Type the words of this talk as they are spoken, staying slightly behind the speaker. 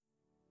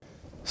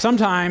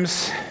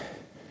Sometimes,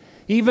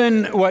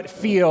 even what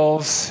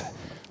feels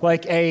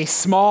like a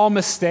small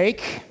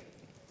mistake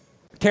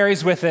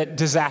carries with it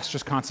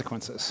disastrous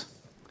consequences.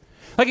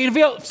 Like it can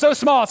feel so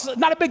small, it's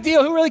not a big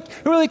deal. Who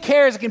really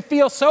cares? It can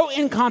feel so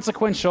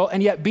inconsequential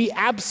and yet be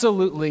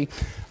absolutely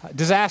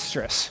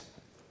disastrous.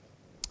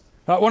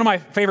 One of my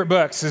favorite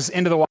books is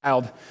Into the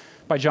Wild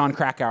by Jon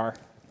Krakauer.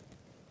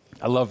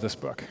 I love this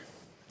book.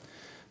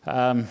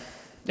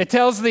 It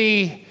tells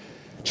the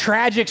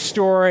tragic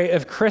story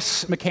of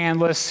Chris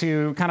McCandless,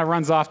 who kind of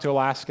runs off to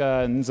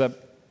Alaska and ends up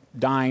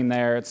dying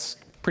there. It's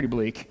pretty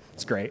bleak.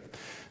 It's great.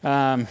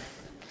 The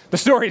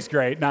story's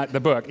great, not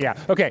the book. Yeah,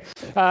 okay.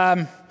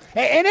 And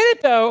in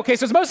it, though, okay,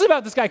 so it's mostly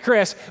about this guy,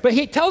 Chris, but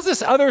he tells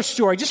this other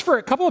story, just for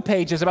a couple of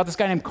pages, about this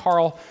guy named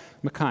Carl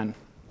McCunn.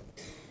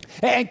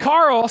 And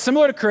Carl,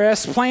 similar to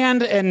Chris,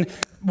 planned and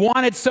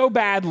wanted so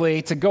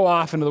badly to go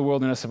off into the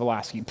wilderness of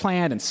Alaska. He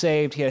planned and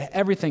saved. He had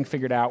everything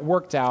figured out,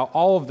 worked out,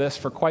 all of this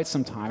for quite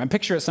some time. And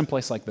picture it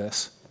someplace like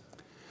this.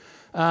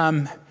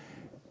 And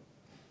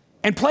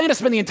planned to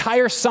spend the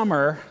entire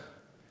summer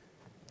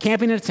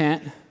camping in a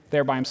tent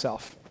there by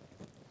himself,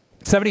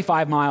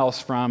 75 miles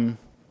from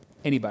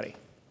anybody.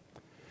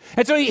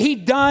 And so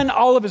he'd done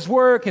all of his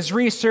work, his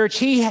research.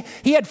 He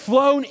had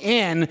flown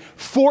in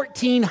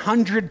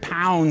 1,400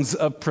 pounds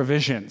of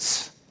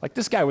provisions. Like,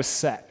 this guy was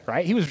set,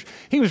 right? He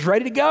was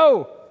ready to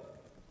go.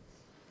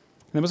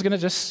 And was going to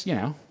just,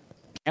 camp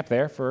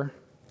there for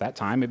that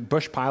time. A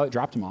bush pilot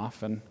dropped him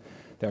off, and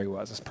there he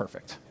was. It's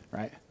perfect,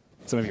 right?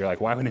 Some of you are like,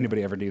 why would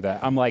anybody ever do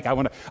that? I'm like, I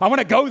want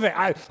to go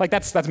there.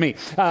 That's me.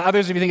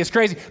 Others of you think it's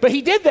crazy. But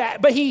he did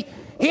that. But he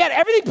had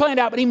everything planned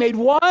out, but he made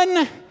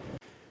one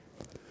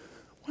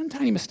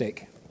tiny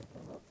mistake.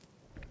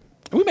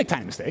 And we make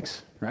tiny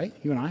mistakes, right?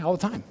 You and I, all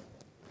the time.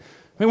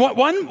 I mean,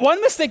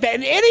 one mistake that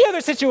in any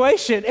other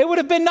situation, it would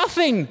have been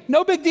nothing,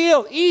 no big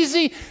deal,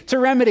 easy to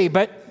remedy,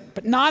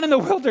 but not in the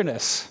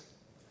wilderness.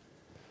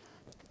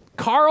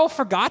 Carl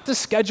forgot to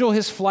schedule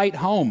his flight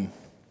home.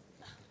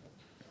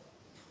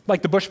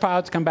 Like the bush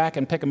pilots come back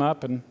and pick him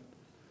up, and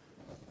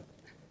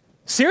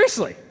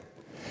seriously.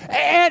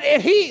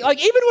 And he, even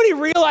when he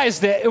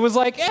realized it, it was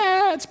like,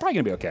 it's probably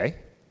going to be okay.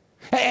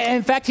 And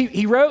in fact,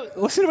 he wrote,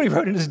 listen to what he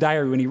wrote in his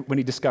diary when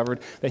he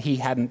discovered that he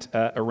hadn't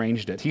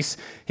arranged it. He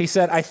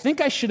said, I think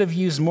I should have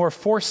used more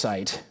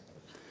foresight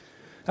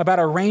about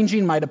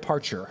arranging my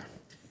departure.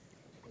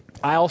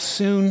 I'll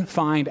soon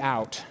find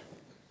out.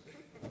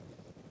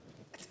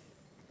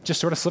 Just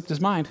sort of slipped his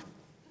mind.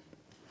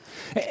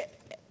 And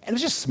it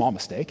was just a small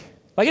mistake.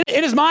 Like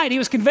in his mind, he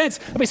was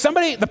convinced,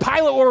 the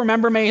pilot will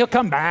remember me, he'll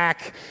come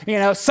back.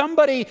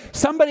 Somebody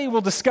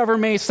will discover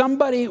me,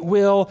 somebody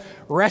will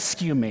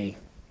rescue me.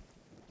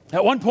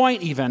 At one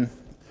point, even,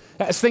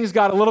 as things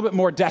got a little bit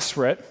more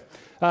desperate,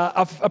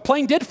 a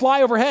plane did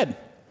fly overhead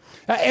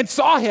and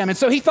saw him. And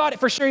so he thought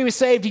for sure he was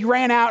saved. He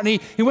ran out and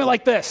he went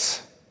like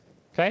this.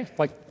 Okay?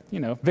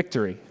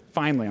 Victory.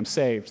 Finally, I'm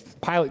saved. The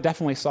pilot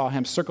definitely saw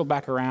him, circled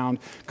back around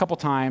a couple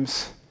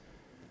times,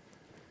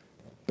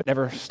 but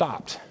never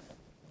stopped.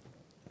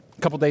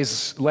 A couple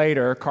days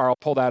later, Carl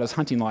pulled out his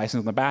hunting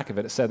license. On the back of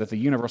it, it said that the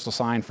universal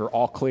sign for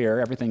all clear,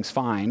 everything's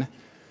fine,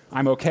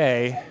 I'm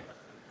okay,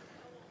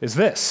 is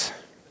this.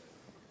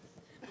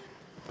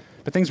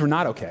 But things were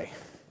not okay.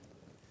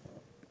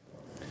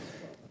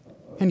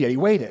 And yet he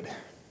waited.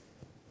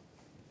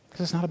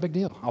 Because it's not a big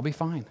deal. I'll be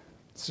fine.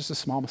 It's just a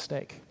small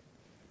mistake.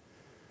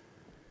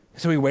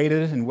 So he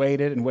waited and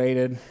waited and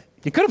waited.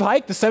 He could have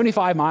hiked the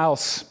 75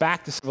 miles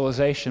back to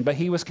civilization, but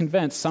he was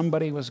convinced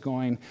somebody was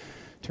going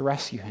to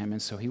rescue him,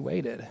 and so he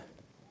waited. And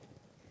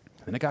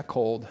then it got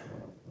cold,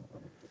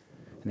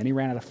 and then he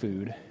ran out of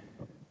food.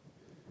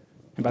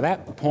 And by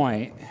that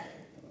point,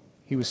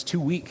 he was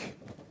too weak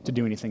to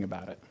do anything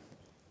about it.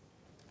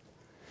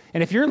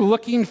 And if you're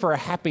looking for a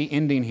happy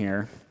ending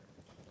here,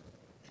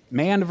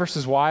 man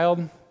versus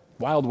wild,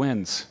 wild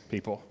wins,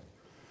 people.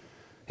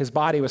 His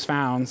body was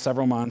found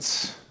several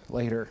months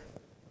later.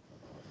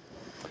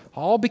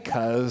 All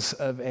because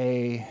of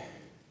a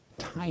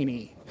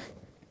tiny,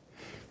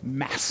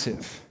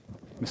 massive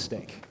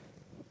mistake.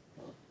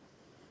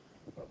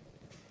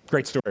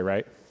 Great story,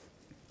 right?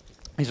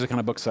 These are the kind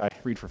of books I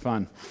read for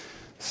fun.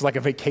 This is like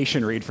a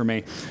vacation read for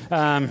me.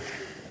 I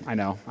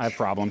know, I have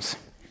problems.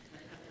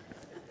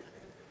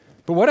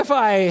 But what if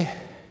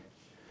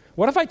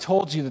I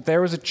told you that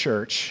there was a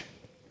church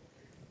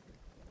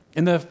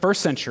in the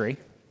first century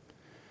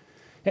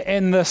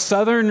in the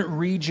southern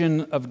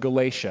region of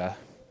Galatia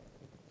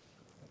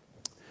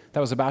that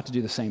was about to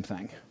do the same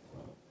thing?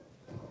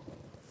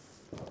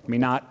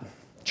 Not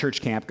church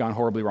camp gone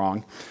horribly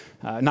wrong,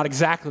 not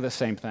exactly the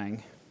same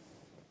thing,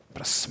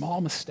 but a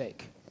small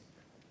mistake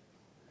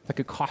that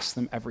could cost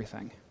them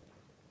everything.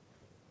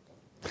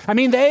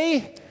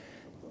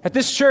 At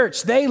this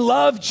church, they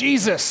love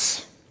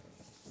Jesus,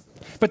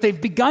 but they've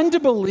begun to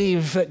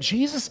believe that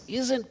Jesus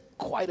isn't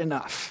quite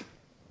enough.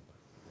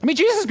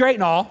 Jesus is great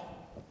and all.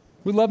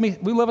 We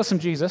love us some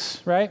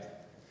Jesus, right?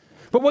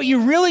 But what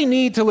you really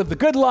need to live the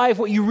good life,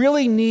 what you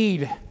really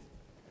need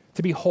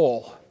to be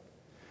whole,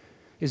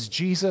 is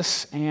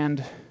Jesus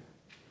and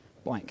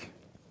blank.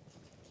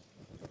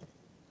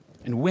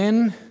 And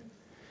when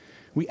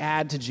we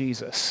add to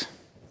Jesus,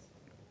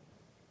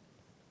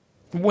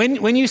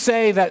 when you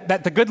say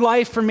that the good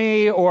life for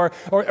me or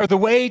the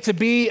way to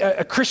be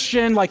a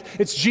Christian, like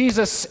it's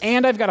Jesus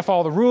and I've got to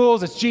follow the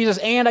rules, it's Jesus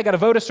and I got to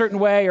vote a certain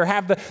way or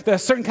have the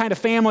certain kind of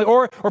family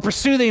or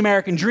pursue the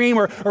American dream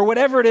or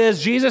whatever it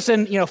is, Jesus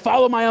and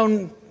follow my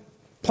own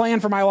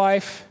plan for my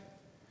life.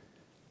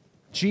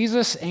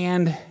 Jesus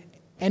and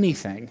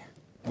anything,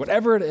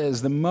 whatever it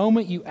is, the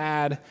moment you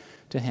add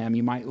to him,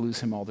 you might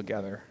lose him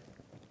altogether.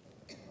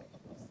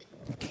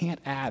 You can't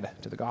add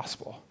to the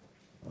gospel.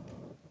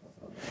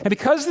 And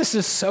because this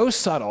is so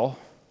subtle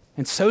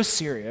and so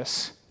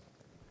serious,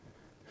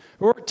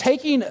 we're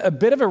taking a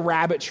bit of a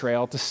rabbit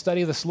trail to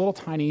study this little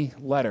tiny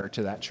letter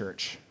to that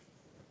church,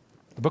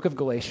 the book of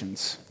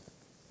Galatians.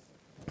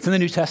 It's in the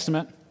New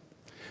Testament.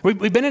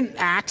 We've been in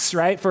Acts,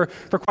 right, for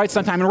quite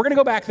some time, and we're going to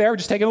go back there. We're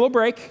just taking a little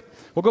break.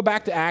 We'll go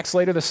back to Acts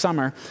later this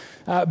summer.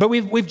 But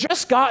we've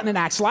just gotten in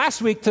Acts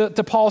last week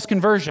to Paul's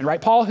conversion, right?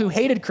 Paul, who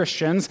hated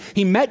Christians,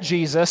 he met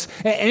Jesus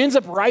and ends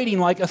up writing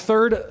like a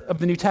third of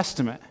the New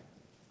Testament.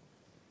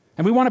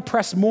 And we want to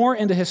press more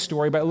into his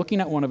story by looking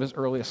at one of his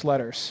earliest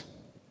letters.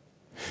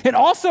 And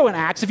also in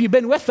Acts, if you've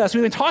been with us,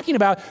 we've been talking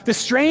about this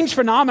strange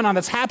phenomenon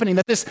that's happening,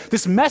 that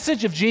this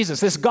message of Jesus,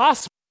 this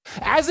gospel,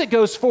 as it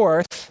goes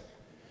forth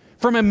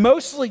from a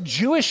mostly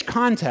Jewish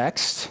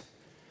context,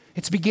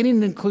 it's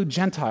beginning to include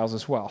Gentiles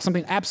as well,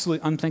 something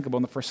absolutely unthinkable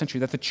in the first century,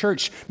 that the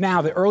church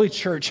now, the early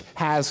church,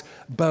 has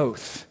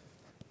both.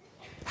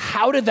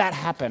 How did that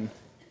happen?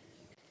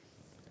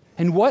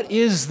 And what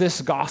is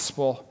this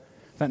gospel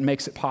that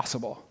makes it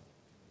possible?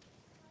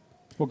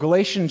 Well,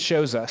 Galatians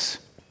shows us,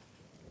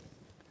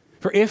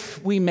 for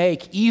if we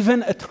make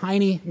even a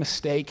tiny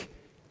mistake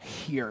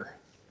here,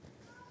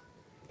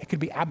 it could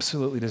be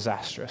absolutely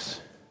disastrous.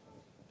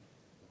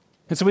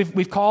 And so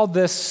we've called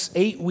this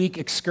 8-week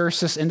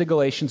excursus into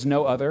Galatians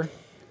No Other,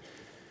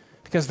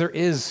 because there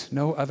is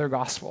no other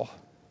gospel.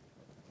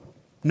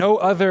 No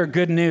other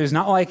good news,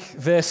 not like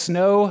this,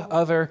 no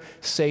other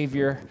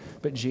Savior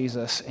but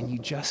Jesus, and you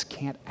just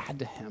can't add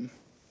to him.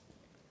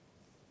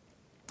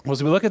 Well,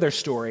 as we look at their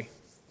story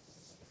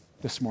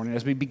this morning,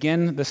 as we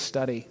begin this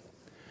study,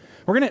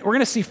 we're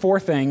gonna see 4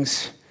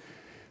 things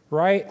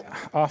right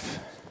off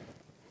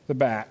the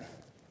bat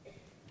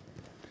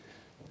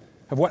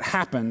of what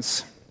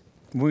happens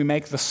when we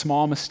make the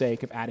small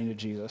mistake of adding to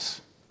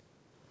Jesus.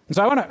 And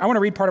so I want to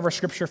read part of our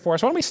scripture for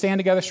us. Why don't we stand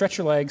together, stretch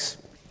your legs.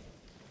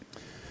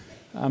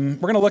 We're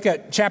going to look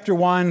at chapter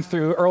 1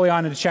 through early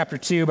on into chapter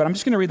 2, but I'm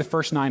just going to read the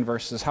first 9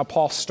 verses, how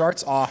Paul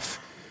starts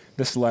off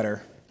this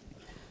letter.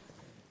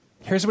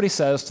 Here's what he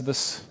says to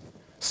this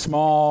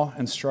small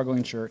and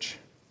struggling church.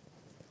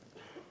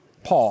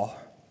 Paul,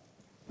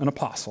 an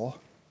apostle,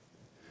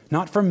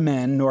 not from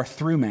men nor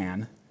through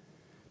man,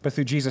 but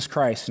through Jesus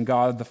Christ and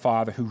God the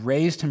Father, who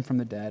raised him from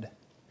the dead.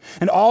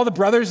 And all the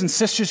brothers and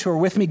sisters who are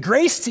with me,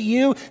 grace to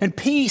you and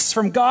peace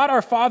from God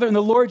our Father and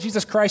the Lord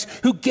Jesus Christ,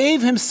 who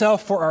gave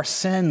himself for our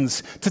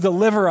sins to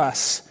deliver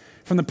us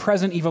from the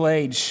present evil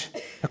age,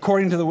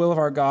 according to the will of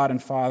our God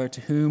and Father,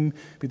 to whom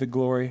be the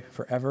glory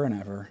forever and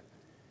ever.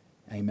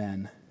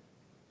 Amen.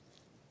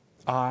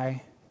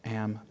 I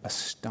am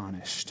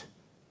astonished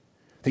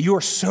that you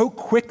are so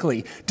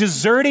quickly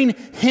deserting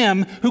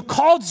him who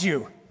called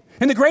you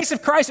in the grace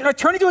of Christ and are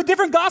turning to a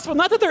different gospel.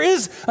 Not that there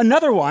is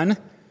another one,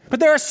 but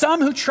there are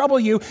some who trouble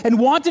you and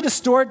want to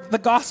distort the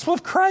gospel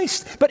of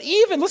Christ. But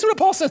even, listen to what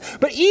Paul says,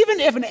 but even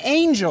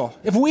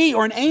if we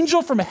or an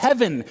angel from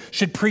heaven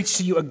should preach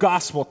to you a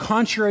gospel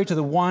contrary to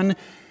the one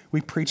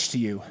we preach to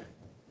you,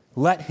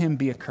 let him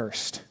be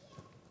accursed,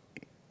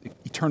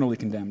 eternally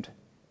condemned.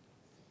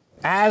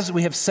 As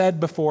we have said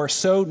before,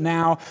 so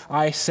now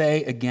I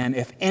say again,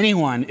 if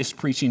anyone is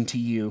preaching to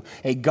you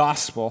a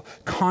gospel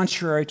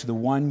contrary to the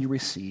one you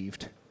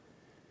received,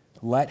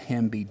 let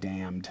him be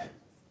damned.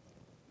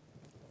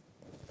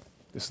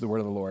 This is the word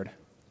of the Lord.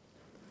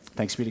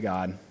 Thanks be to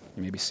God.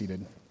 You may be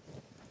seated.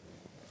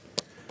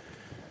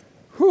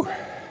 Whew.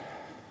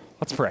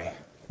 Let's pray.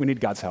 We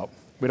need God's help.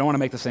 We don't want to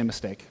make the same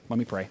mistake. Let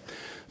me pray.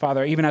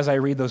 Father, even as I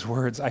read those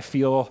words, I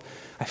feel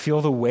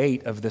the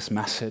weight of this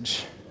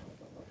message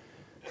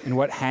and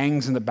what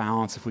hangs in the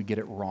balance if we get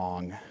it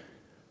wrong.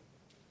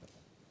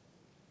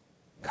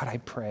 God, I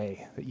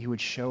pray that you would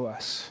show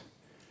us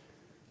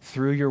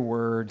through your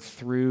word,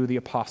 through the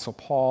Apostle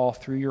Paul,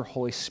 through your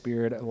Holy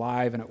Spirit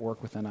alive and at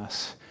work within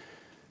us,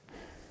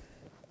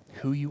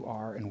 who you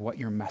are and what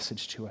your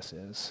message to us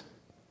is.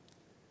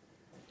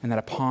 And that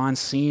upon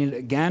seeing it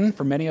again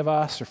for many of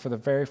us, or for the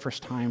very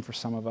first time for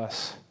some of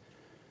us,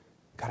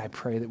 God, I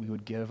pray that we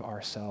would give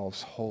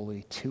ourselves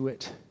wholly to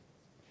it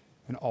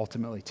and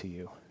ultimately to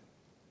you.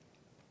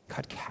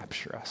 God,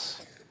 capture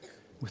us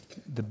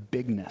with the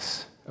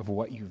bigness of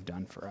what you've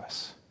done for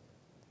us.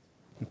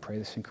 We pray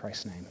this in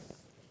Christ's name.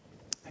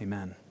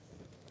 Amen.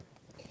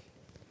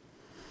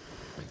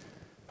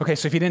 Okay,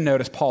 so if you didn't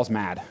notice, Paul's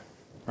mad,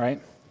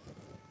 right?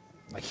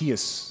 Like, he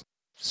is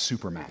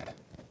super mad.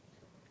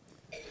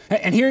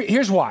 And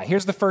here's why.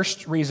 Here's the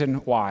first reason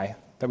why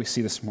that we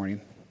see this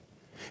morning.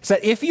 It's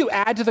that if you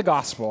add to the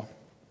gospel,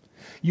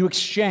 you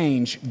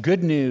exchange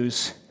good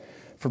news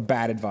for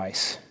bad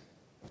advice.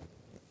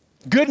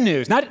 Good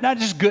news, not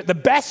just good, the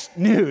best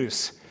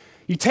news.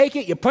 You take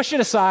it, you push it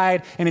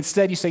aside, and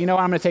instead you say, you know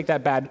what, I'm going to take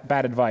that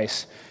bad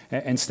advice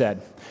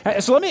instead.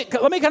 So let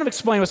me kind of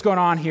explain what's going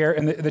on here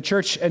in the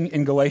church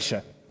in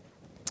Galatia.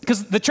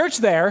 Because the church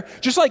there,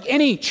 just like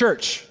any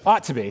church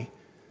ought to be,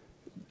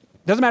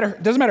 doesn't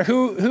matter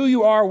who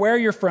you are, where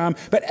you're from,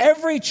 but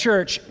every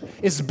church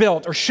is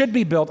built or should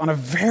be built on a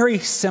very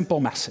simple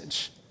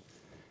message.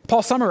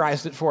 Paul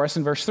summarized it for us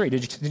in verse 3.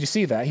 Did you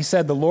see that? He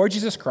said, the Lord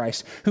Jesus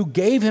Christ, who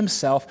gave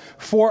himself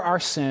for our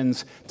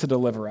sins to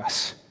deliver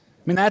us.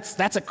 I mean,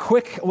 that's a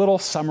quick little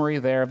summary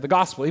there of the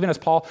gospel, even as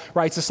Paul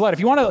writes this letter. If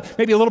you want a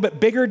maybe a little bit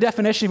bigger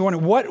definition, if you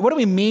want what do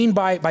we mean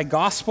by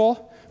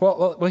gospel?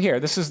 Well, here,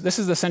 this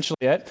is essentially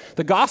it.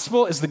 The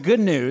gospel is the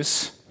good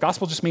news.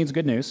 Gospel just means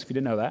good news, if you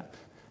didn't know that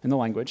in the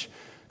language.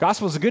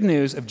 Gospel is the good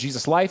news of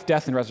Jesus' life,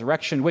 death, and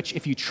resurrection, which,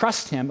 if you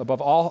trust him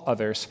above all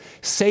others,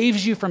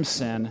 saves you from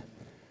sin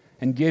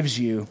and gives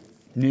you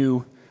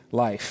new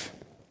life.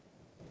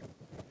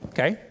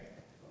 Okay?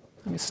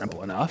 I mean, it's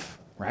simple enough,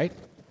 right?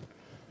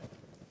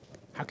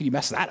 How can you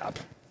mess that up?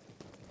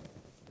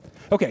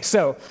 Okay,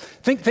 so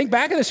think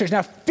back at this church.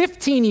 Now,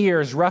 15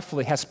 years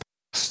roughly has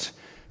passed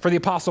for the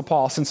Apostle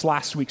Paul since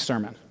last week's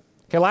sermon.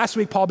 Okay, last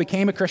week Paul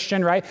became a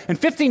Christian, right? And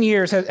 15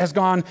 years has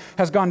gone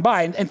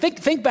by. And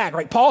think back,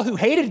 right? Paul, who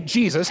hated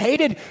Jesus,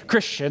 hated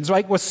Christians,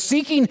 right, was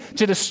seeking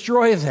to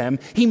destroy them.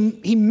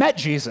 He met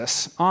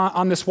Jesus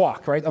on this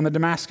walk, right, on the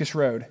Damascus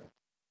Road.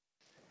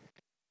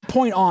 From that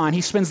point on,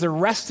 he spends the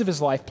rest of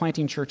his life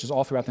planting churches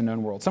all throughout the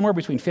known world. Somewhere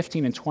between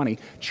 15 and 20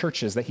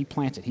 churches that he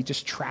planted. He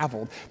just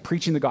traveled,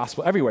 preaching the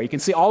gospel everywhere. You can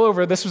see all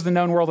over, this was the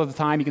known world at the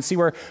time. You can see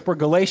where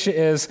Galatia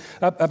is,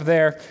 up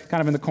there,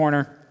 kind of in the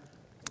corner.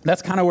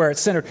 That's kind of where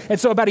it's centered. And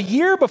so about a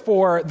year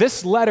before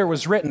this letter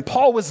was written,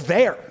 Paul was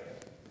there.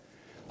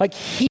 Like,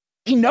 he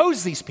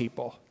knows these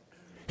people.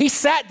 He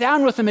sat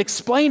down with them,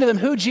 explained to them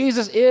who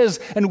Jesus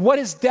is and what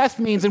his death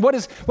means and what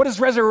his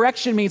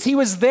resurrection means. He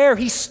was there.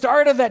 He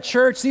started that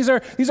church. These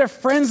are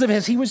friends of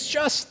his. He was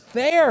just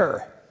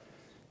there.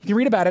 You can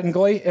read about it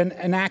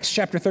in Acts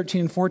chapter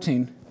 13 and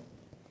 14.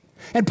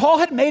 And Paul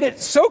had made it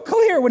so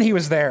clear when he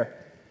was there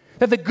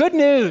that the good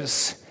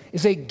news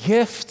is a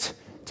gift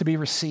to be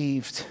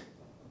received.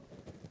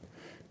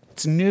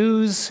 It's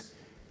news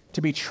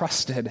to be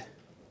trusted.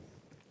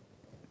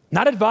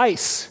 Not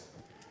advice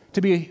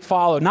to be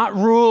followed, not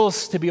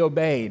rules to be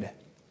obeyed.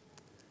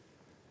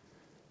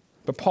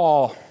 But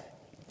Paul,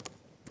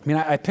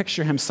 I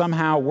picture him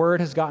somehow, word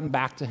has gotten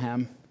back to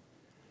him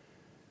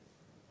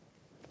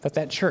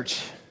that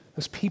church,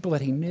 those people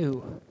that he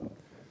knew,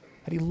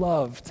 that he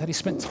loved, that he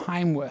spent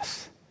time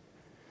with,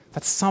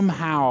 that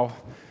somehow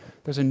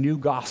there's a new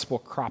gospel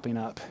cropping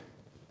up,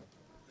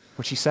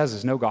 which he says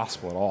is no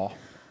gospel at all.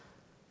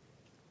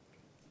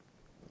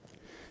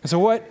 And so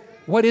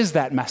what is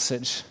that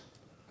message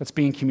that's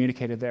being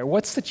communicated there?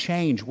 What's the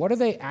change? What are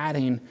they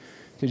adding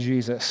to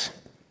Jesus?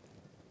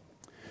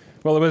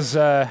 Well, it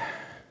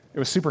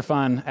was super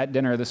fun at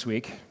dinner this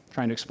week,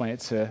 trying to explain it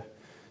to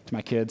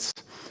my kids.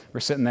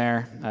 We're sitting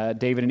there,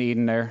 David and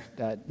Eden, they're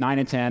 9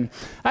 and 10.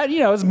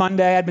 It was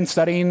Monday. I'd been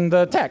studying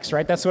the text,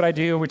 right? That's what I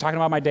do. We're talking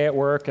about my day at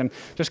work and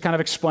just kind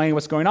of explaining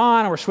what's going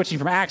on. And we're switching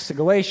from Acts to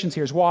Galatians.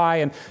 Here's why.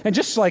 And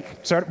just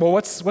like,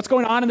 what's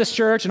going on in this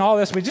church and all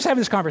this. We just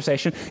having this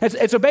conversation.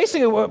 And so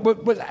basically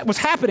what's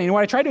happening, and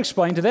what I tried to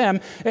explain to them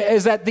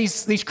is that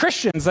these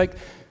Christians, like,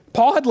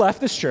 Paul had left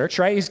this church,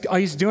 right?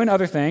 He's doing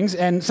other things.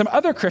 And some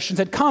other Christians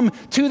had come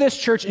to this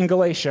church in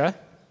Galatia,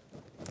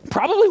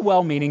 probably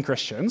well-meaning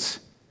Christians.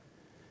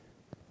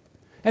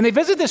 And they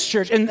visit this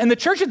church, and the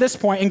church at this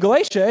point in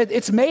Galatia,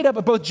 it's made up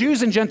of both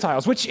Jews and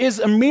Gentiles, which is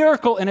a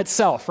miracle in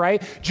itself,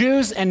 right?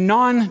 Jews and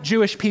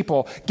non-Jewish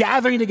people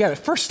gathering together,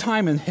 first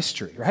time in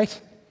history,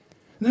 right?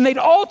 And they'd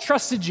all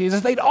trusted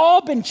Jesus, they'd all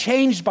been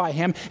changed by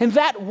him, and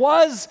that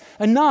was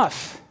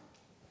enough.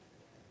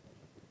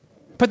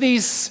 But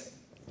these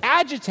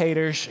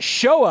agitators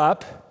show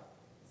up,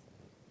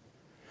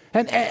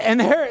 and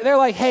they're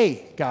like,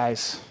 hey,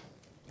 guys,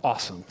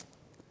 awesome.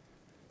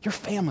 You're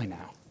family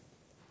now.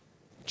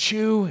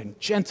 Jew and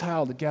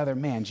Gentile together.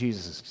 Man,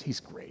 Jesus,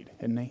 he's great,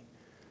 isn't he?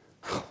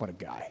 What a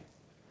guy.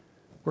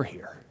 We're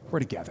here. We're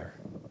together.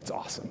 It's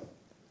awesome.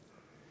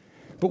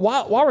 But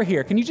while we're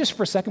here, can you just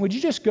for a second, would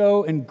you just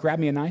go and grab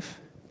me a knife?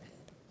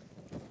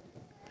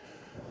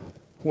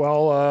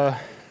 Well,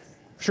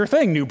 sure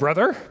thing, new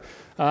brother.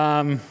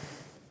 I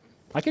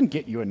can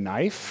get you a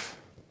knife.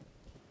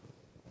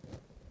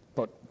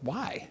 But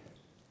why?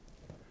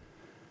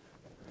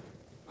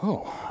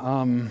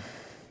 Man,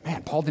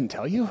 Paul didn't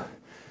tell you?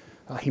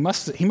 He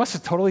must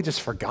have totally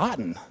just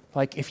forgotten.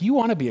 Like, if you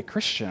want to be a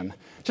Christian,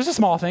 just a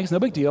small thing, it's no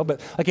big deal,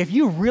 but like if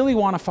you really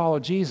want to follow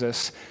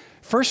Jesus,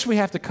 first we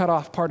have to cut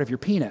off part of your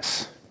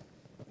penis.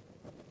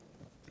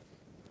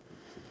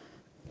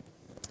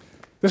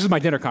 This is my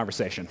dinner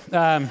conversation.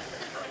 It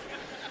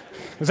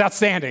was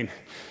outstanding.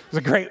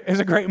 It was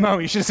a great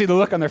moment. You should see the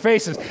look on their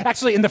faces.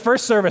 Actually, in the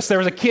first service, there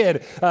was a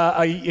kid,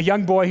 a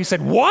young boy who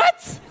said,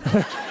 "What?"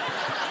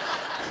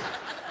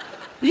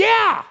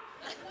 Yeah.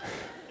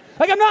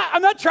 Like,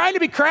 I'm not trying to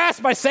be crass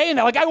by saying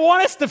that. Like, I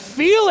want us to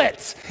feel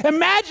it.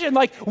 Imagine,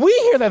 like, we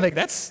hear that, like,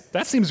 that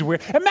seems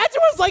weird. Imagine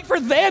what it's like for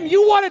them.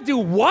 You want to do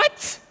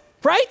what?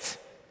 Right?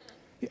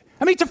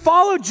 I mean, to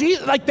follow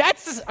Jesus, like, at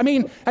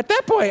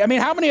that point,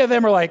 how many of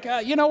them are like,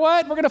 you know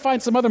what? We're going to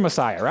find some other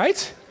Messiah,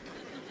 right?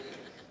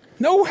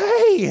 No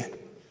way.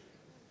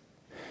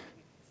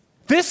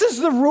 This is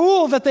the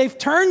rule that they've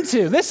turned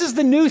to. This is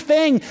the new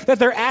thing that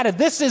they're added.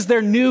 This is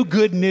their new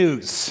good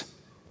news.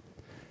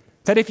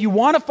 That if you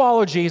want to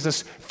follow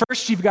Jesus,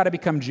 first you've got to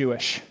become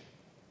Jewish,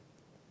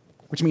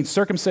 which means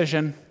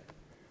circumcision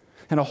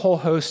and a whole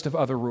host of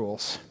other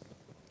rules.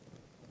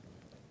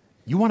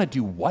 You want to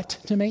do what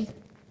to me?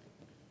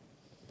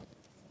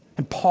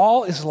 And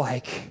Paul is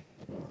like,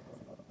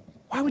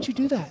 why would you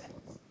do that?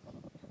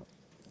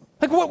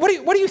 Like, what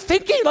are you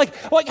thinking? Like,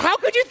 how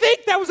could you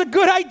think that was a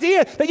good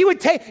idea that you would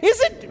take?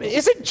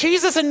 Isn't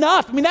Jesus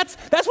enough? I mean, that's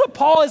what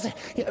Paul is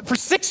for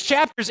 6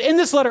 chapters in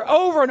this letter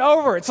over and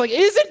over. It's like,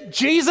 isn't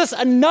Jesus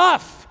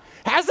enough?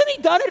 Hasn't he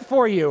done it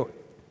for you?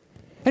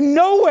 And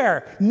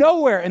nowhere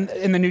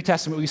in the New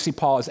Testament we see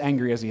Paul as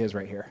angry as he is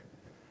right here.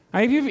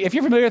 I mean, if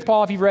you're familiar with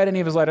Paul, if you've read any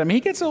of his letters,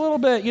 he gets a little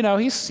bit,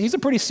 he's a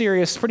pretty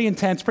serious, pretty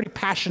intense, pretty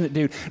passionate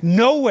dude.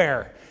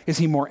 Nowhere is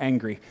he more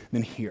angry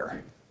than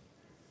here.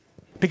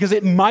 Because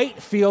it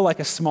might feel like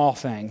a small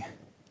thing.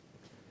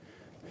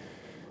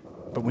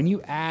 But when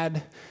you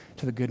add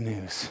to the good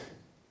news,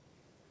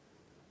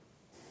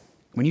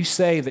 when you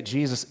say that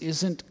Jesus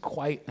isn't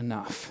quite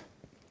enough,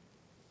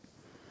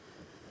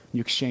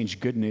 you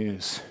exchange good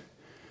news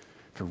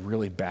for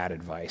really bad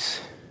advice.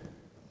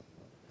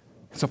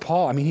 So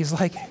Paul, he's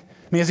like,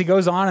 as he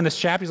goes on in this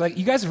chapter, he's like,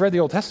 you guys have read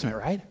the Old Testament,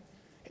 right?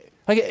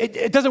 Like,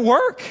 it doesn't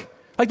work.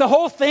 Like, the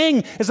whole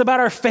thing is about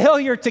our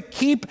failure to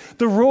keep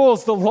the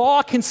rules. The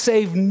law can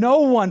save no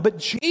one, but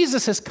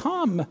Jesus has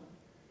come.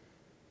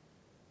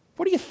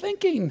 What are you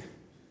thinking?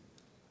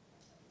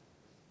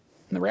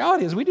 And the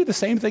reality is we do the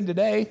same thing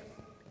today.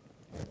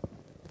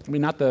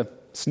 Not the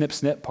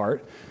snip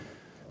part,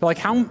 but like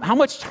how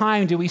much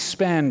time do we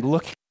spend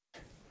looking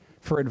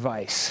for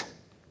advice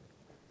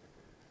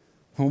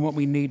when what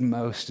we need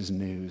most is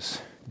news,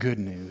 good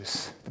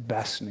news, the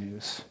best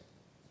news?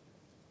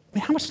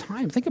 How much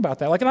time? Think about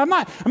that. Like, and I'm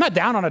not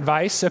down on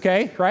advice,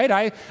 okay,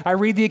 right? I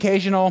read the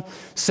occasional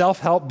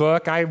self-help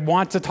book. I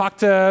want to talk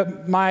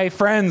to my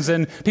friends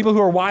and people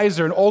who are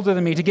wiser and older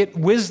than me to get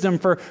wisdom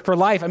for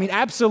life.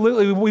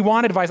 Absolutely, we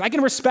want advice. I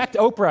can respect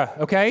Oprah,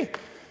 okay?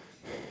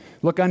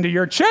 Look under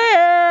your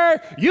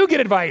chair. You get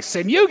advice,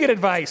 and you get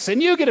advice,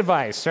 and you get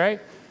advice, right?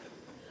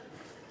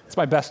 It's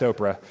my best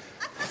Oprah.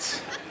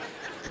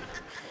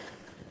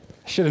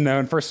 I should have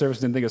known. First service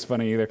didn't think it was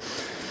funny either.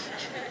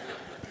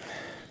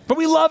 But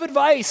we love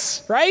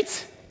advice,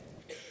 right?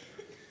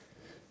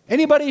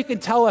 Anybody who can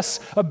tell us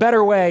a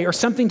better way or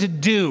something to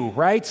do,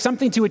 right?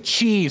 Something to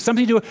achieve,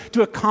 something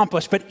to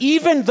accomplish. But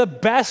even the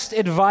best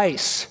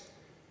advice,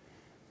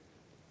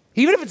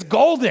 even if it's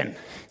golden,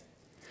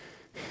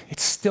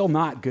 it's still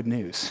not good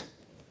news.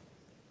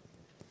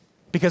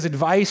 Because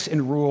advice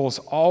and rules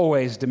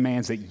always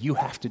demands that you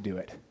have to do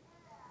it.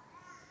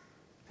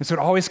 And so it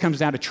always comes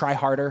down to try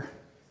harder.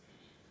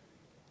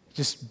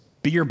 Just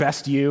be your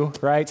best you,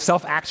 right?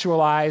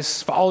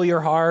 Self-actualize, follow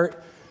your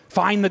heart,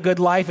 find the good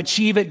life,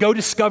 achieve it, go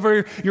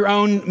discover your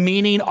own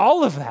meaning,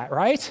 all of that,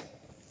 right?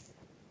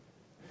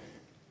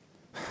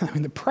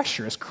 The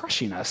pressure is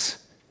crushing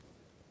us.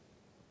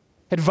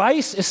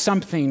 Advice is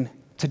something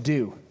to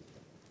do.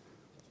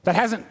 That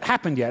hasn't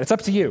happened yet. It's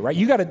up to you, right?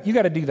 You got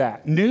to do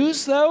that.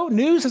 News, though,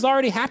 news has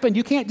already happened.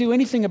 You can't do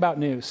anything about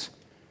news.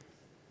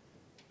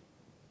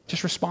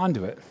 Just respond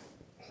to it.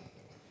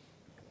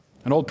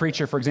 An old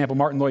preacher, for example,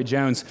 Martin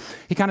Lloyd-Jones,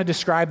 he kind of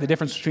described the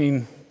difference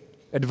between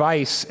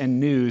advice and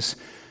news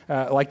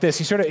like this.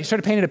 He sort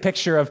of painted a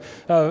picture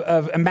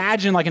of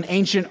imagine like an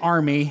ancient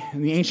army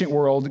in the ancient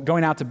world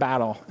going out to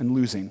battle and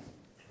losing.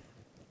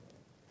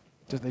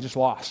 They just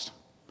lost.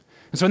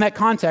 And so in that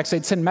context,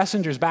 they'd send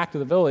messengers back to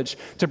the village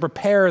to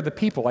prepare the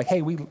people, like,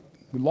 hey, we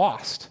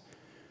lost.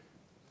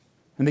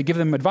 And they give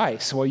them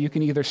advice. Well, you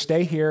can either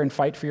stay here and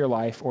fight for your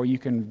life, or you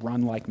can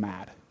run like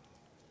mad.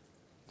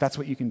 That's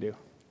what you can do.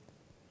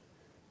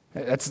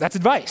 That's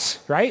advice,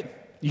 right?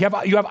 You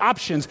have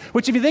options,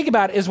 which if you think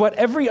about it, is what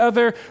every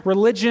other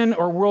religion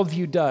or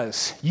worldview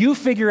does. You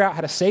figure out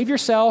how to save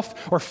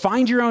yourself or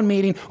find your own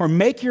meaning or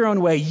make your own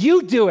way.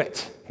 You do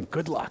it, and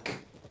good luck.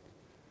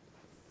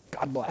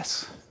 God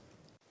bless.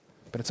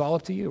 But it's all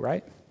up to you,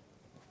 right?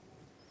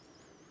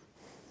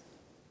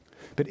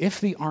 But if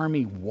the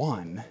army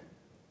won,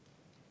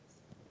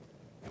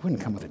 it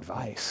wouldn't come with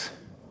advice.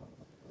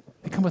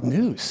 It'd come with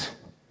news.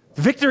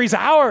 The victory's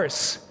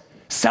ours.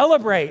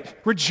 Celebrate,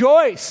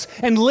 rejoice,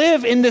 and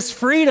live in this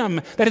freedom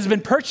that has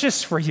been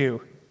purchased for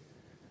you.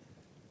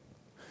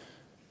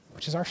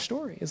 Which is our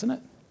story, isn't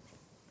it?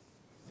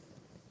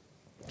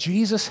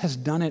 Jesus has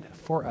done it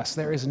for us.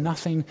 There is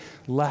nothing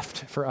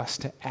left for us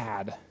to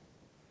add.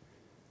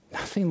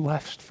 Nothing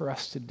left for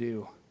us to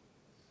do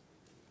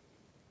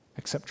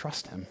except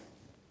trust him.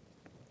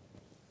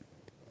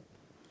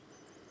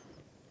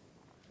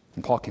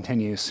 And Paul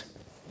continues.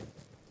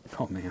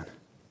 Oh, man.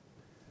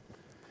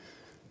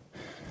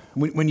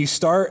 When you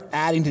start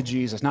adding to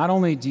Jesus, not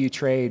only do you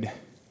trade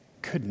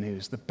good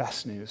news, the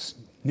best news,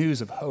 news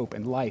of hope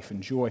and life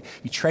and joy,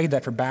 you trade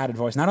that for bad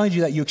advice. Not only do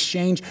you do that, you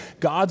exchange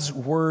God's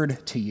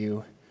word to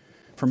you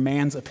for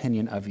man's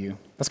opinion of you.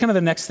 That's kind of the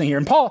next thing here.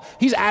 And Paul,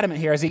 he's adamant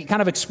here as he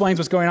kind of explains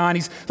what's going on.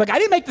 He's like, I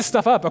didn't make this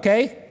stuff up,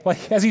 okay?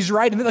 Like, as he's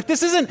writing, like,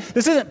 this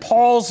isn't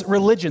Paul's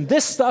religion.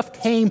 This stuff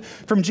came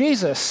from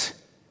Jesus.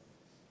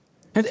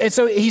 And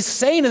so he's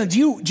saying to them,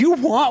 do you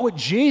want what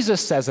Jesus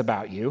says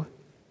about you?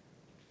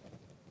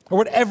 Or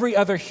what every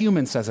other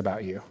human says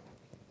about you?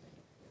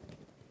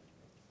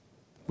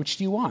 Which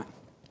do you want?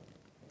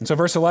 And so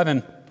verse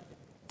 11,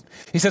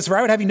 he says, for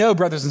I would have you know,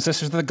 brothers and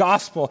sisters, that the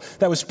gospel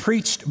that was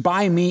preached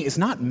by me is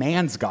not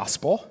man's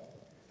gospel.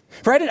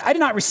 For I did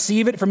not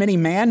receive it from any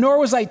man, nor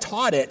was I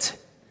taught it,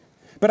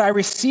 but I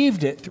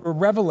received it through a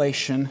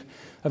revelation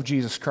of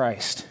Jesus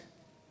Christ.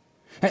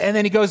 And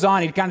then he goes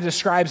on, he kind of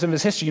describes some of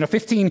his history.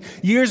 15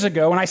 years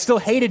ago, when I still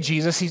hated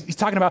Jesus, he's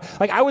talking about,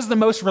 like, I was the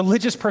most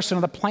religious person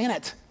on the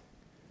planet.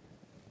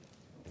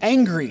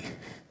 Angry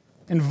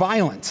and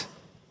violent.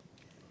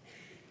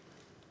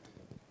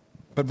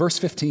 But verse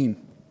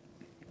 15,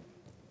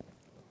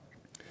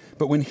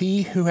 but when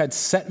he who had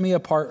set me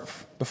apart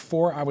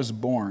before I was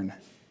born,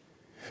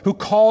 who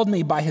called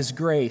me by his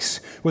grace,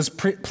 was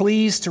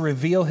pleased to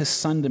reveal his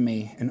son to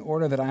me in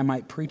order that I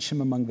might preach him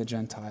among the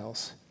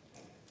Gentiles,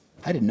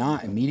 I did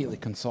not immediately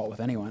consult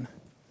with anyone.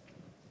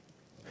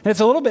 And it's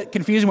a little bit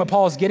confusing what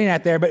Paul is getting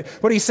at there, but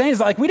what he's saying is,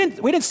 like, we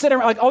didn't sit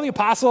around, like, all the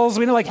apostles,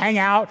 we didn't, like, hang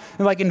out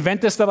and, like,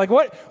 invent this stuff. Like,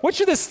 what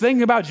should this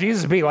thing about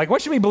Jesus be? Like,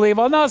 what should we believe?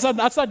 Oh, no,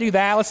 let's not do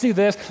that. Let's do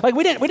this. Like,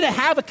 we didn't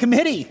have a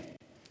committee.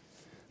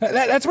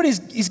 That's what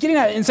he's getting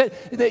at. And said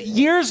that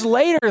years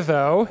later,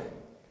 though,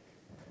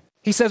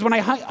 he says, when I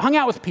hung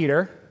out with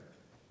Peter,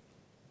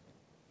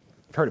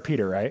 you've heard of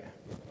Peter, right?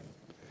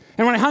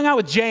 And when I hung out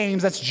with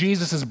James, that's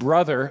Jesus'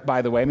 brother,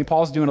 by the way. I mean,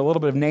 Paul's doing a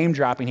little bit of name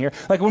dropping here.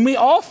 Like, when we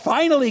all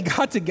finally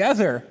got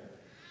together,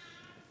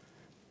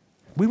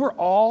 we were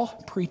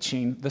all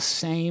preaching the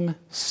same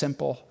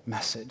simple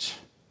message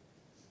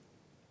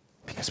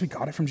because we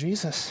got it from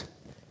Jesus.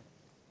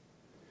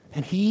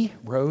 And he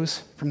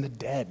rose from the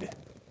dead.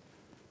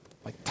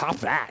 Like, top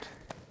that.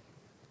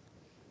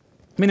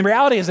 I mean, the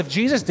reality is, if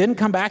Jesus didn't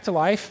come back to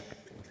life,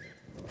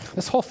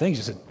 this whole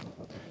thing's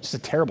just a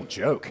terrible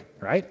joke,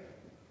 right?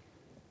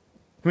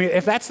 I mean,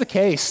 if that's the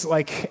case,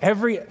 like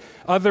every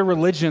other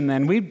religion,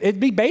 then it'd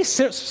be based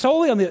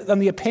solely on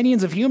the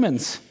opinions of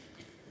humans.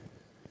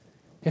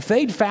 If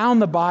they'd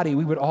found the body,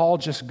 we would all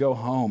just go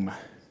home.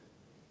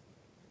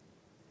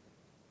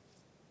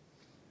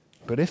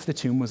 But if the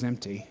tomb was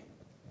empty,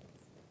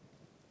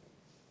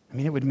 I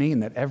mean, it would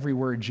mean that every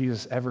word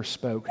Jesus ever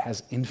spoke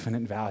has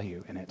infinite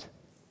value in it.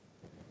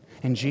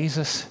 And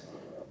Jesus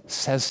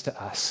says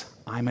to us,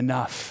 I'm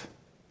enough.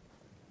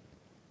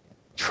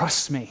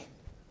 Trust me.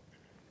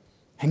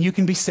 And you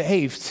can be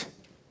saved,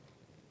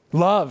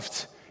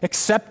 loved,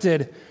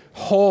 accepted,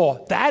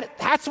 whole.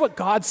 That's what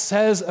God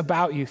says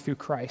about you through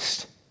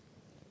Christ.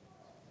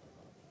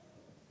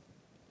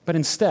 But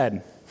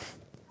instead,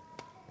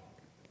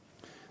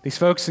 these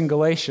folks in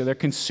Galatia, they're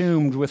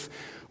consumed with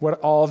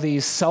what all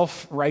these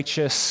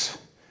self-righteous,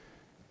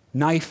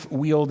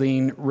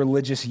 knife-wielding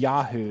religious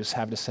yahoos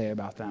have to say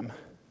about them.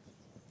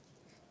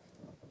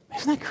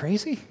 Isn't that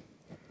crazy?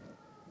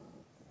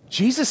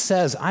 Jesus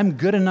says, I'm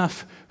good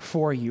enough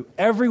for you.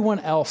 Everyone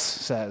else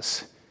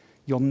says,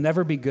 you'll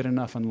never be good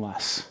enough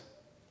unless.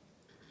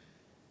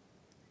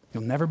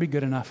 You'll never be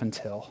good enough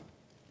until.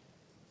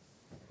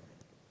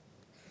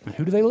 And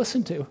who do they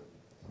listen to?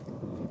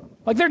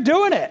 Like, they're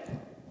doing it.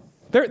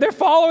 They're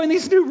following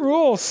these new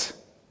rules.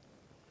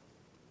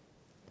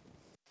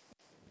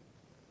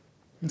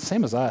 And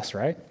same as us,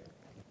 right?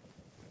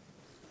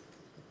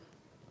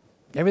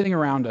 Everything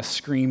around us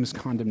screams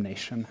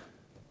condemnation.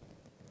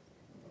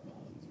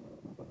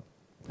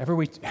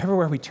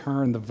 Everywhere we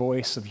turn, the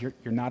voice of you're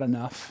not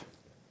enough,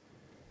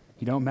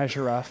 you don't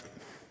measure up,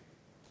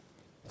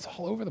 it's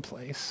all over the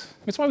place.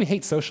 That's why we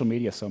hate social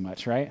media so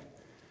much, right?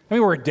 I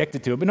mean, we're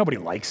addicted to it, but nobody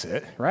likes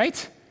it, right?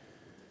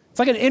 It's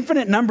like an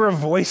infinite number of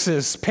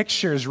voices,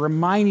 pictures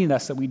reminding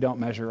us that we don't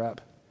measure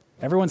up.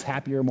 Everyone's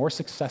happier, more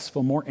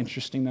successful, more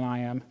interesting than I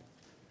am.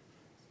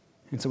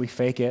 And so we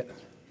fake it,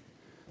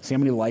 see how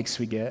many likes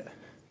we get.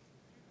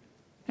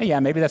 Hey, yeah,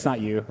 maybe that's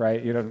not you,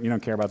 right? You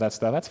don't care about that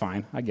stuff. That's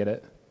fine. I get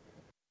it.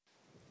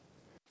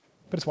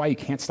 But it's why you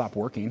can't stop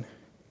working.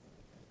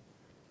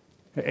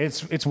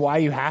 It's why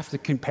you have to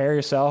compare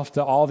yourself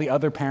to all the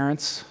other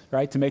parents,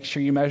 right, to make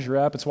sure you measure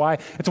up. It's why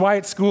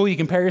at school you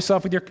compare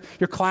yourself with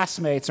your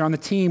classmates or on the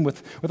team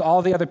with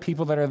all the other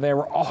people that are there.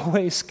 We're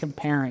always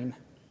comparing.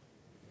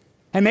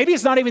 And maybe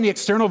it's not even the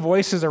external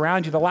voices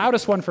around you. The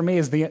loudest one for me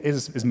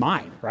is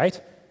mine, right?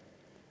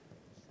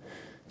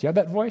 Do you have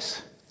that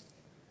voice?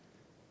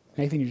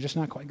 Nathan, you're just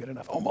not quite good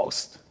enough.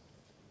 Almost.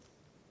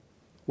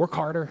 Work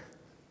harder.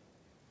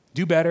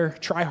 Do better.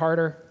 Try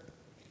harder.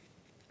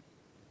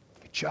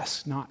 You're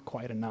just not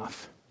quite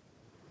enough.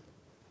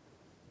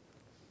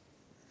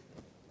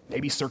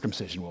 Maybe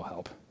circumcision will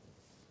help.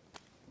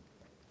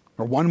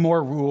 Or one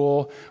more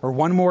rule, or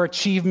one more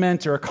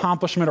achievement or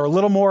accomplishment, or a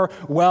little more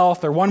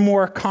wealth, or one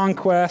more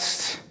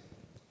conquest.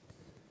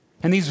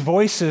 And these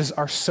voices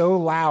are so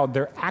loud,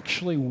 they're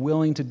actually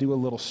willing to do a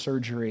little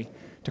surgery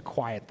to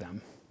quiet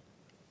them.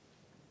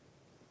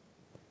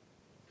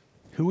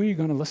 Who are you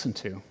going to listen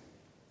to?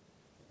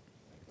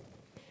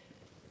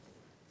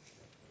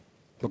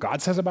 What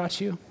God says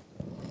about you?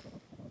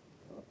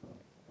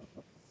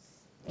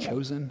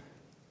 Chosen,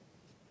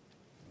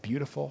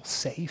 beautiful,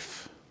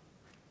 safe,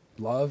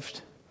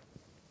 loved,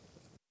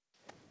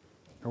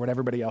 or what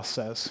everybody else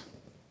says.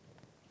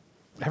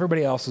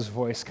 Everybody else's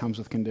voice comes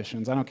with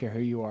conditions. I don't care who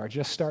you are.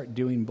 Just start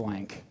doing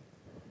blank,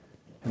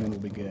 and then we'll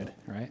be good,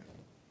 right?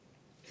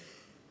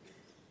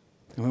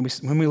 And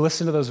when we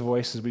listen to those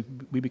voices,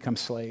 we become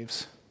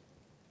slaves.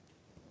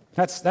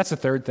 That's the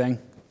third thing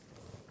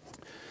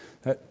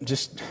that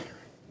just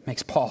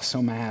makes Paul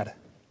so mad.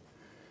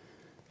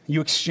 You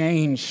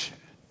exchange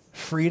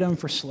freedom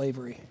for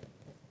slavery.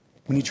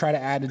 When you try to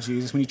add to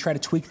Jesus, when you try to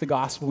tweak the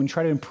gospel, when you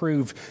try to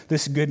improve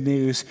this good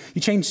news,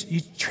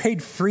 you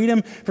trade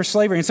freedom for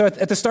slavery. And so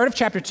at the start of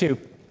chapter 2,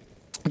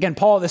 again,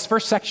 Paul, this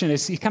first section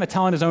he's kind of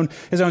telling his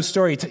own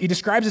story. He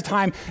describes a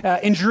time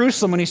in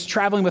Jerusalem when he's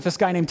traveling with this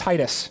guy named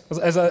Titus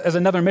as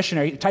another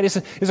missionary. Titus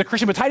is a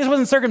Christian, but Titus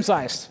wasn't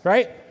circumcised,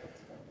 right?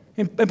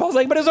 And Paul's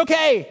like, but it's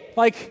okay.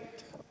 Like,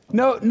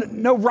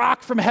 no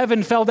rock from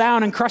heaven fell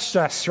down and crushed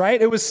us, right?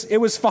 It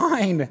was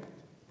fine.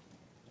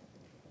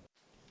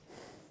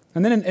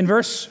 And then in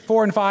verse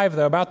 4 and 5,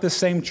 though, about this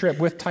same trip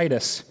with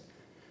Titus,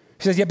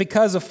 he says, yet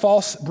because of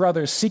false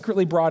brothers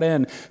secretly brought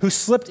in, who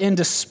slipped in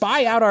to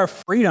spy out our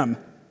freedom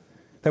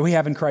that we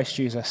have in Christ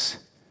Jesus,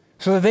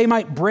 so that they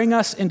might bring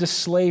us into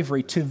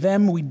slavery, to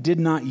them we did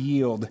not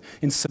yield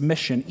in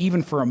submission,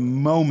 even for a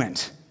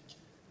moment,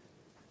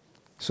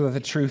 so that the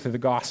truth of the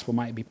gospel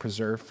might be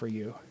preserved for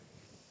you.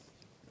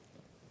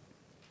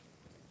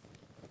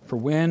 For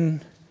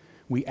when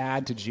we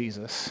add to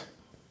Jesus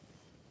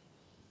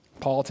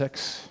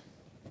politics,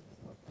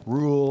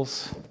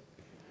 rules,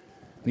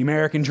 the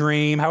American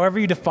dream, however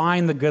you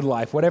define the good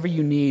life, whatever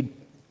you need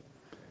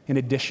in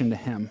addition to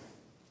him,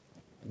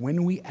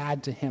 when we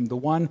add to him, the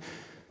one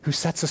who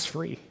sets us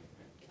free,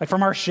 like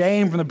from our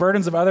shame, from the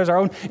burdens of others, our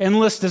own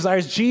endless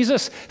desires,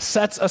 Jesus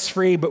sets us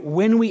free, but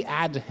when we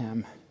add to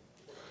him,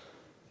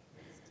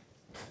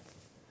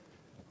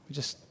 we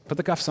just put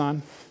the cuffs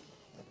on,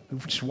 we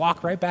just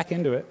walk right back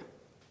into it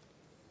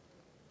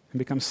and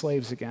become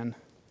slaves again.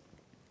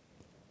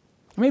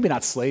 Maybe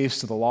not slaves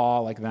to the law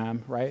like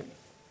them, right?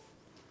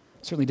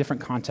 Certainly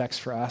different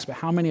context for us, but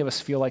how many of us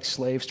feel like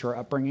slaves to our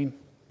upbringing?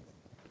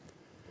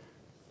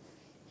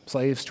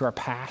 Slaves to our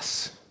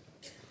past,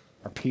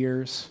 our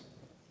peers?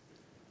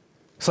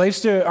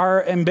 Slaves to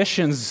our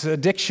ambitions,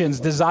 addictions,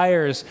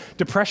 desires,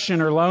 depression,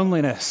 or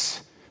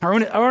loneliness? Our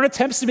own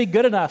attempts to be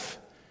good enough?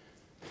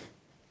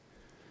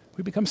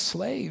 We become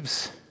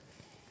slaves.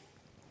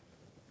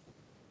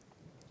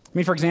 I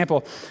mean, for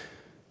example,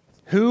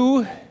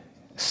 who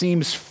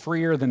seems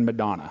freer than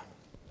Madonna?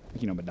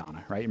 You know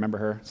Madonna, right? You remember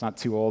her? It's not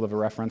too old of a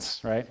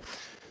reference, right?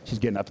 She's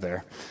getting up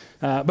there.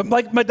 But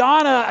like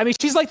Madonna, I mean,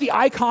 she's like the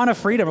icon of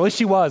freedom, or at least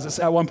she was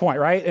at one point,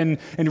 right?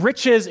 And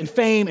riches and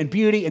fame and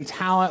beauty and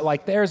talent,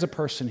 like there's a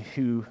person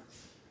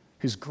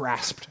who's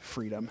grasped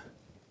freedom.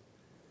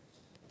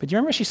 But do you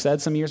remember what she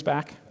said some years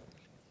back?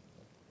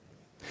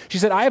 She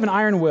said, I have an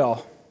iron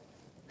will,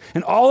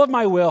 and all of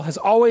my will has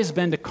always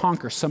been to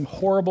conquer some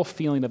horrible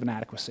feeling of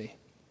inadequacy.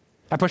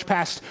 I push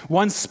past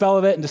one spell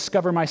of it and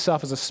discover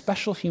myself as a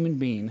special human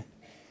being.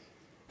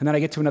 And then I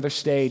get to another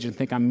stage and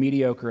think I'm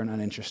mediocre and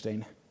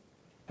uninteresting.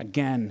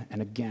 Again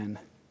and again.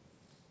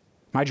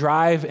 My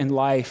drive in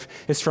life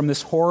is from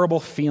this horrible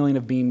feeling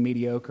of being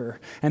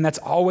mediocre. And that's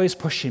always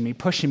pushing me,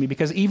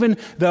 because even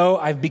though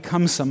I've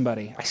become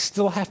somebody, I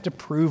still have to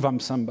prove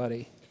I'm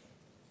somebody.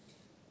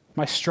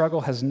 My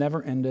struggle has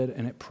never ended,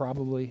 and it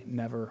probably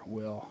never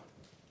will.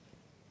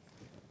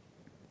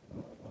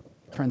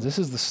 Friends, this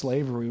is the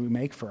slavery we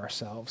make for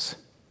ourselves.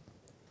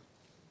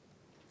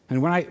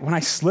 And when I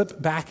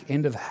slip back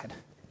into that,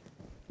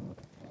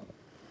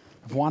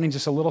 of wanting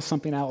just a little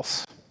something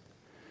else,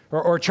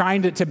 or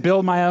trying to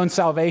build my own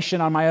salvation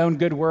on my own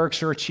good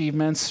works or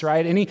achievements,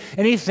 right?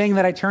 Anything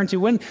that I turn to,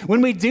 when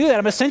we do that,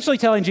 I'm essentially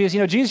telling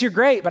Jesus, Jesus, you're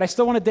great, but I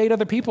still want to date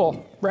other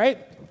people, right?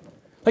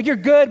 Like you're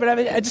good, but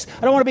I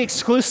don't want to be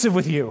exclusive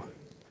with you.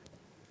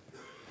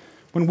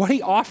 When what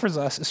he offers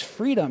us is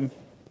freedom.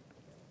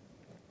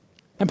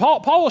 And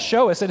Paul will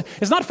show us that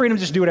it's not freedom to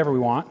just do whatever we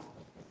want,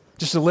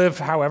 just to live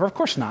however. Of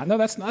course not. No,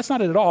 that's not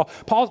it at all.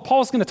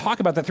 Paul's going to talk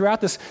about that throughout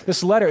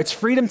this letter. It's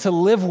freedom to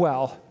live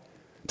well,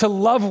 to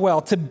love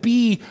well, to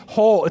be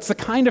whole. It's the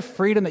kind of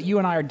freedom that you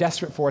and I are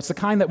desperate for. It's the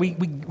kind that we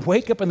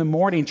wake up in the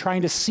morning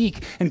trying to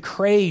seek and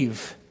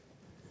crave.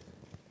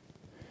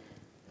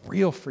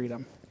 Real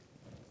freedom.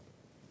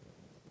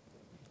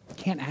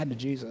 Can't add to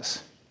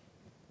Jesus.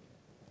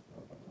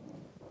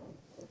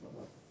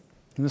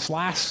 And this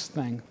last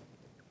thing,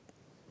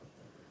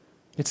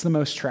 it's the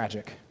most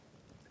tragic.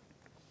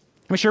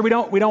 I mean, sure, we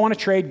don't want to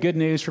trade good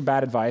news for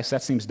bad advice.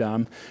 That seems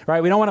dumb, right?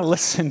 We don't want to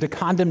listen to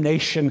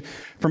condemnation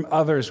from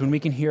others when we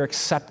can hear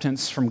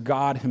acceptance from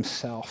God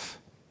himself.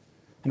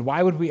 And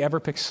why would we ever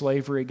pick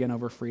slavery again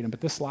over freedom?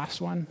 But this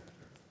last one's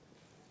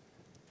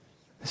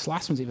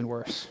even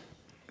worse.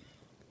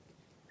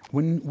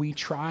 When we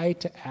try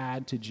to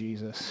add to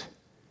Jesus,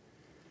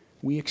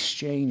 we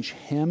exchange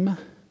him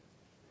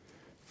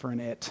for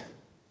an it.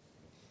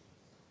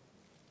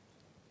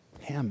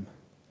 Him,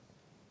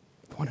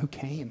 the one who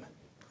came.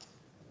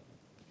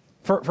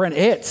 For an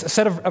it, a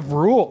set of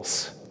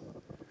rules.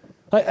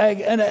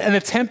 An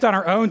attempt on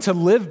our own to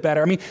live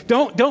better. I mean,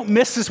 don't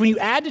miss this. When you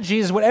add to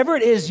Jesus, whatever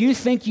it is you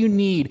think you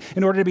need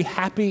in order to be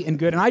happy and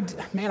good. And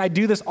I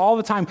do this all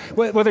the time.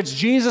 Whether it's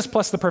Jesus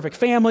plus the perfect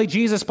family,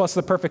 Jesus plus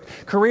the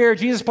perfect career,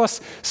 Jesus plus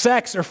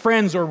sex or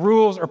friends or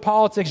rules or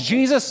politics,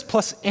 Jesus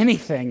plus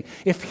anything.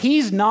 If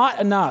he's not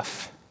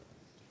enough,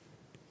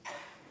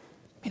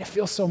 it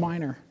feels so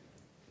minor.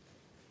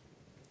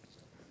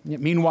 Yet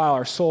meanwhile,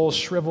 our souls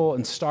shrivel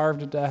and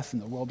starve to death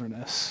in the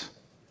wilderness.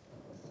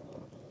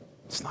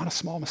 It's not a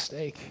small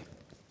mistake.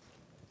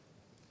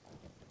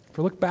 If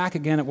we look back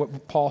again at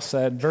what Paul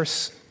said,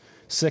 verse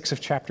 6 of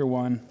chapter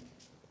 1,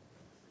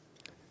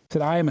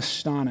 said, I am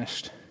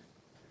astonished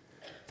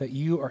that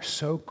you are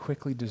so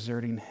quickly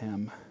deserting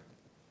him.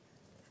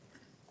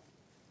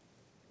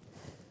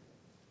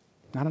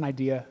 Not an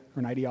idea or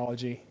an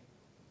ideology,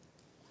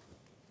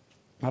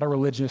 not a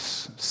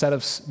religious set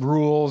of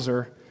rules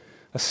or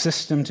a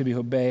system to be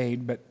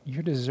obeyed, but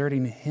you're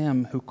deserting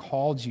him who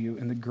called you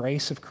in the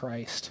grace of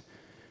Christ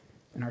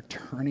and are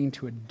turning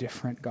to a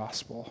different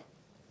gospel.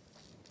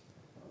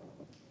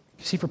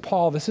 You see, for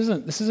Paul, this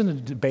isn't a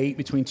debate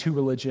between two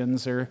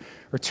religions or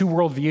two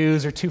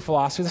worldviews or two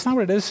philosophies. That's not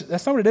what it is.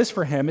 That's not what it is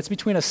for him. It's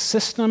between a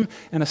system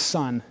and a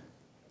son.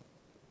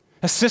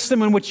 A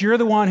system in which you're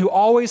the one who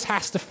always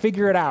has to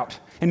figure it out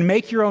and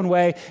make your own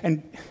way,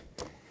 and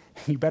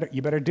you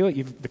better do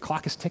it. The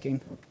clock is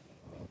ticking.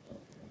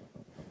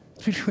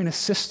 Between a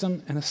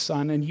system and a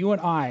son, and you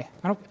and I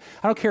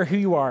don't care who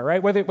you are,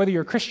 right? Whether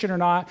you're a Christian or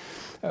not,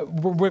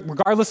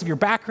 regardless of your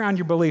background,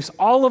 your beliefs,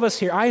 all of us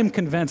here, I am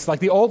convinced,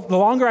 the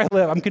longer I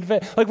live, I'm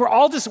convinced,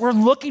 we're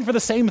looking for the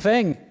same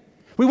thing.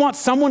 We want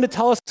someone to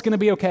tell us it's going to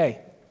be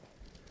okay.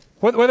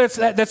 Whether it's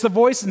that's the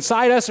voice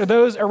inside us or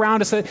those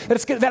around us,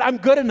 that I'm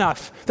good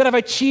enough, that I've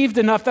achieved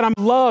enough, that I'm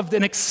loved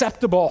and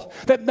acceptable,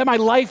 that my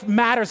life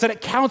matters, that it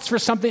counts for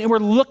something, and we're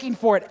looking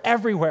for it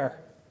everywhere.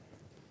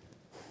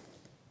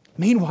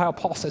 Meanwhile,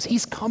 Paul says,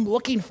 he's come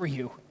looking for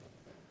you.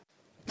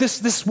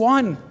 This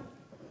one.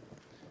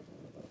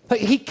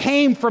 He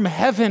came from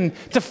heaven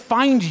to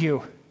find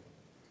you.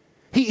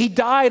 He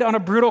died on a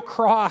brutal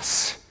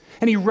cross,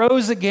 and he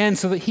rose again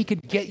so that he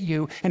could get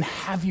you and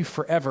have you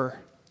forever.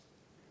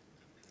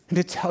 And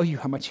to tell you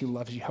how much he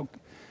loves you,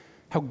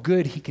 how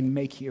good he can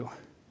make you,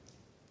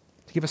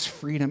 to give us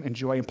freedom and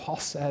joy. And Paul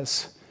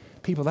says,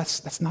 people,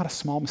 that's not a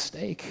small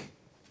mistake.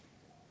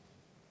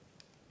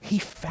 He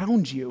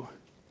found you.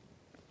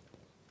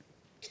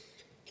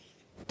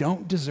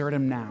 Don't desert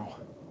him now.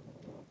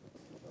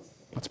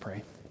 Let's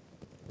pray.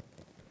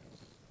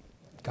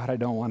 God, I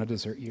don't want to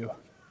desert you.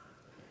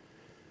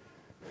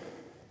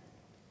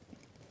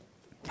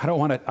 I don't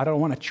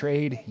want to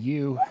trade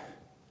you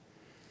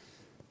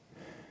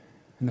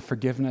and the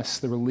forgiveness,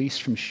 the release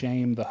from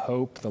shame, the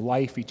hope, the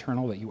life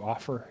eternal that you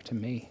offer to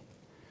me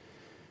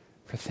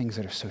for things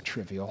that are so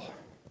trivial.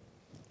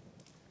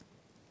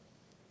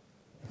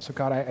 So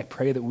God, I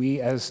pray that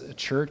we as a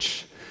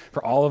church,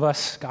 for all of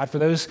us, God, for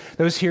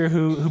those here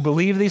who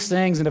believe these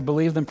things and have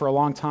believed them for a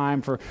long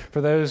time, for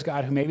those,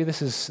 God, who maybe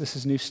this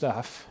is new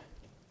stuff,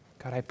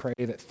 God, I pray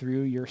that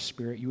through your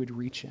Spirit you would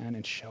reach in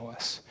and show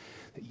us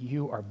that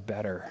you are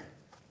better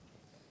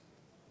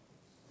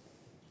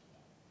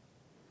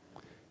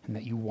and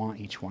that you want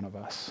each one of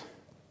us.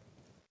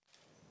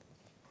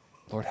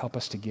 Lord, help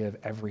us to give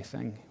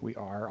everything we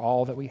are,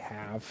 all that we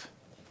have,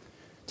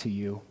 to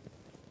you,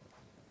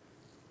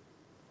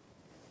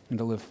 and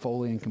to live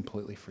fully and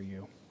completely for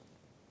you.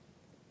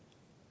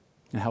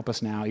 And help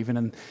us now,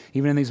 even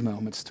in these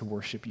moments, to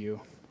worship you,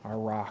 our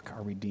rock,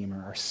 our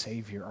Redeemer, our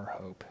Savior, our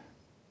hope.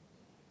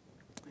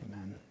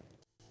 Amen.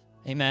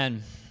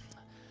 Amen.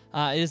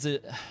 It is a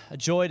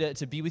joy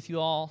to be with you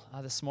all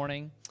this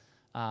morning.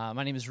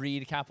 My name is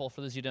Reed Capel.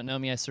 For those of you who don't know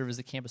me, I serve as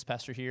the campus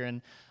pastor here.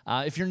 And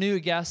if you're new,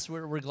 guest,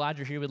 we're glad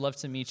you're here. We'd love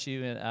to meet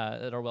you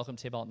at our welcome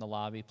table out in the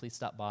lobby. Please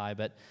stop by.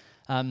 But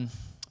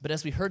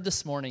as we heard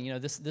this morning,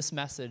 this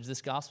message,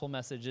 this gospel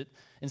message,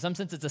 in some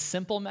sense, it's a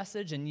simple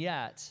message, and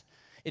yet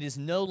it is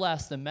no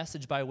less the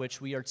message by which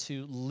we are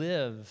to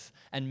live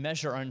and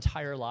measure our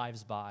entire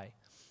lives by.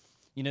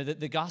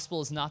 The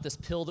gospel is not this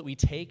pill that we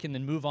take and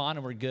then move on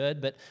and we're good,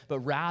 but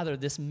rather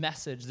this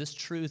message, this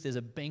truth is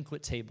a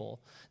banquet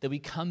table that we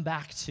come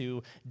back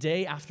to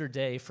day after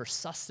day for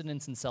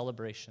sustenance and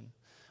celebration,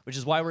 which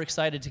is why we're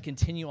excited to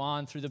continue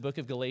on through the book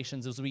of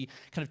Galatians as we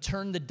kind of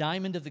turn the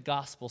diamond of the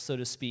gospel, so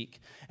to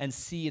speak, and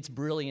see its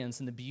brilliance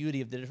and the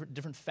beauty of the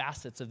different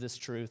facets of this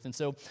truth. And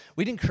so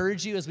we'd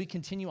encourage you as we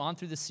continue on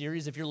through this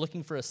series, if you're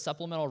looking for a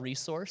supplemental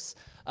resource,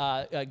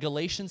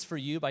 Galatians for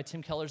You by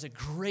Tim Keller is a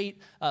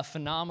great,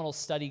 phenomenal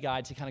study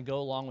guide to kind of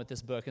go along with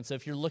this book. And so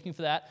if you're looking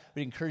for that,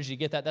 we'd encourage you to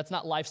get that. That's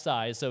not life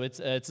size, so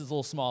it's a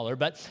little smaller,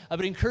 but I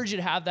would encourage you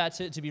to have that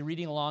to be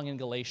reading along in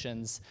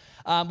Galatians.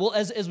 Well,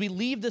 as we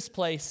leave this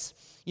place,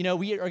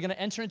 we are going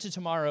to enter into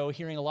tomorrow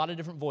hearing a lot of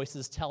different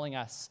voices telling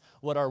us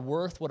what our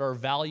worth, what our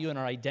value, and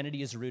our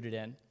identity is rooted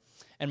in.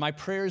 And my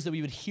prayer is that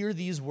we would hear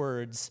these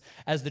words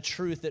as the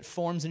truth that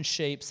forms and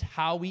shapes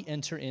how we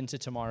enter into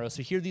tomorrow.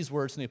 So hear these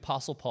words from the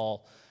Apostle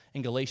Paul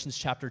in Galatians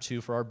chapter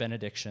 2 for our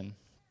benediction.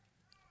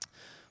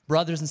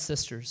 Brothers and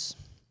sisters,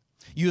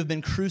 you have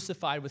been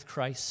crucified with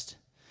Christ.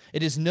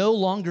 It is no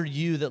longer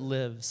you that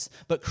lives,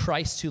 but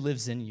Christ who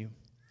lives in you.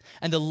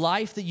 And the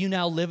life that you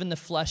now live in the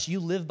flesh, you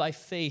live by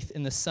faith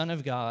in the Son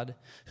of God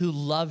who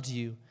loved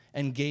you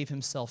and gave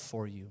himself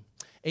for you.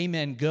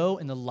 Amen. Go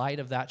in the light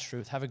of that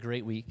truth. Have a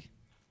great week.